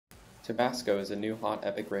Tabasco is a new hot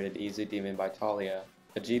epic rated easy demon by Talia,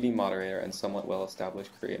 a GB moderator and somewhat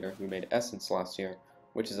well-established creator who made Essence last year,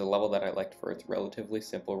 which is a level that I liked for its relatively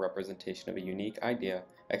simple representation of a unique idea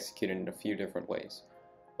executed in a few different ways.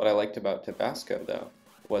 What I liked about Tabasco, though,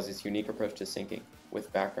 was its unique approach to syncing,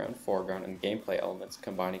 with background, foreground, and gameplay elements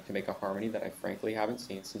combining to make a harmony that I frankly haven't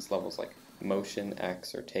seen since levels like Motion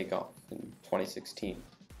X or Takeoff in 2016.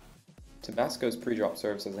 Tabasco's pre-drop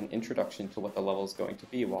serves as an introduction to what the level is going to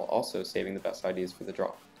be while also saving the best ideas for the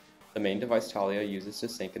drop. The main device Talia uses to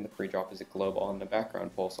sync in the pre-drop is a globe on the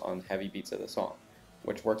background pulse on heavy beats of the song,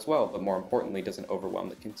 which works well but more importantly doesn't overwhelm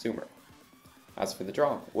the consumer. As for the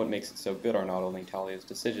drop, what makes it so good are not only Talia's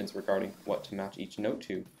decisions regarding what to match each note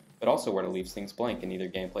to, but also where to leave things blank in either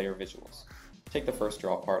gameplay or visuals. Take the first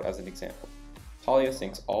drop part as an example. Talia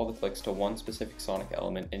syncs all the clicks to one specific sonic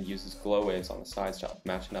element and uses glow waves on the sides to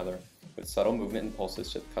match another, with subtle movement and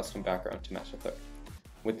pulses to the custom background to match a third.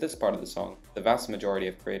 With this part of the song, the vast majority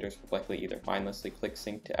of creators would likely either mindlessly click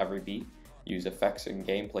sync to every beat, use effects and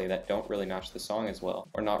gameplay that don't really match the song as well,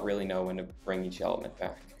 or not really know when to bring each element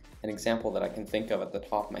back. An example that I can think of at the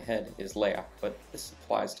top of my head is Layout, but this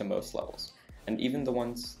applies to most levels, and even the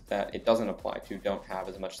ones that it doesn't apply to don't have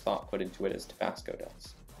as much thought put into it as Tabasco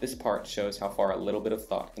does. This part shows how far a little bit of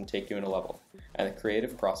thought can take you in a level, and the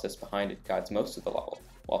creative process behind it guides most of the level,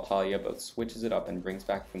 while Talia both switches it up and brings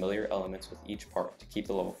back familiar elements with each part to keep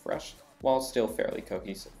the level fresh, while still fairly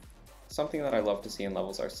cohesive. Something that I love to see in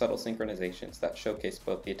levels are subtle synchronizations that showcase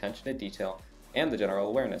both the attention to detail and the general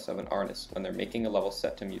awareness of an artist when they're making a level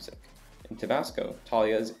set to music. In Tabasco,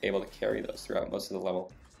 Talia is able to carry those throughout most of the level,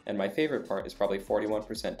 and my favorite part is probably 41%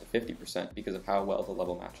 to 50% because of how well the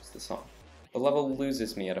level matches the song. The level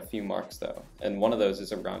loses me at a few marks though, and one of those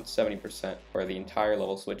is around 70% where the entire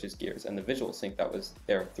level switches gears and the visual sync that was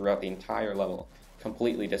there throughout the entire level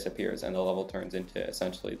completely disappears and the level turns into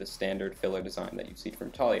essentially the standard filler design that you see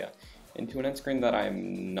from Talia, into an end screen that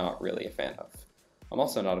I'm not really a fan of. I'm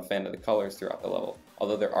also not a fan of the colors throughout the level,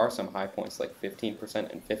 although there are some high points like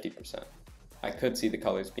 15% and 50%. I could see the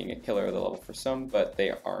colors being a killer of the level for some, but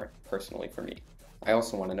they aren't personally for me. I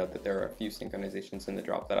also want to note that there are a few synchronizations in the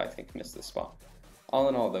drop that I think miss this spot. All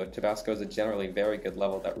in all though, Tabasco is a generally very good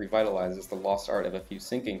level that revitalizes the lost art of a few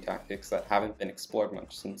syncing tactics that haven't been explored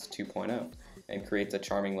much since 2.0, and creates a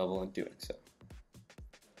charming level in doing so.